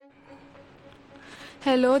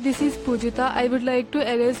Hello, this is Pujita. I would like to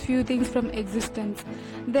erase few things from existence.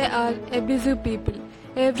 They are abusive people.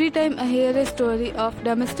 Every time I hear a story of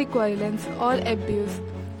domestic violence or abuse,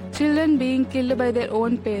 children being killed by their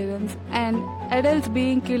own parents and adults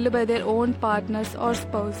being killed by their own partners or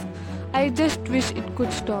spouse, I just wish it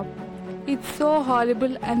could stop. It's so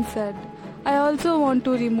horrible and sad. I also want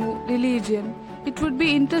to remove religion. It would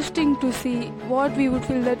be interesting to see what we would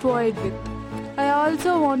fill that void with. I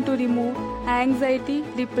also want to remove anxiety,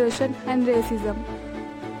 depression and racism.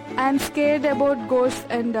 I am scared about ghosts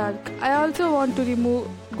and dark. I also want to remove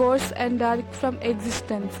ghosts and dark from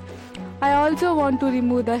existence. I also want to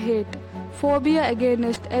remove the hate, phobia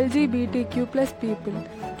against LGBTQ plus people.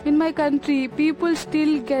 In my country, people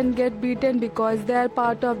still can get beaten because they are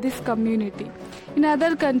part of this community. In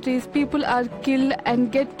other countries, people are killed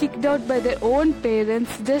and get kicked out by their own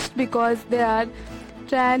parents just because they are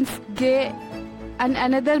trans, gay, and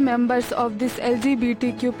another members of this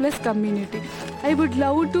LGBTQ plus community. I would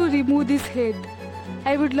love to remove this hate.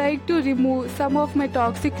 I would like to remove some of my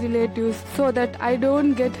toxic relatives so that I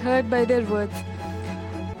don't get hurt by their words.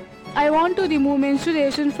 I want to remove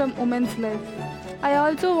menstruation from women's life. I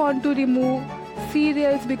also want to remove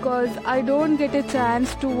serials because I don't get a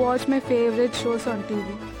chance to watch my favorite shows on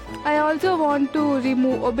TV. I also want to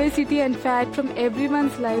remove obesity and fat from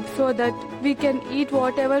everyone's life so that we can eat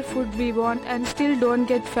whatever food we want and still don't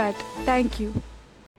get fat. Thank you.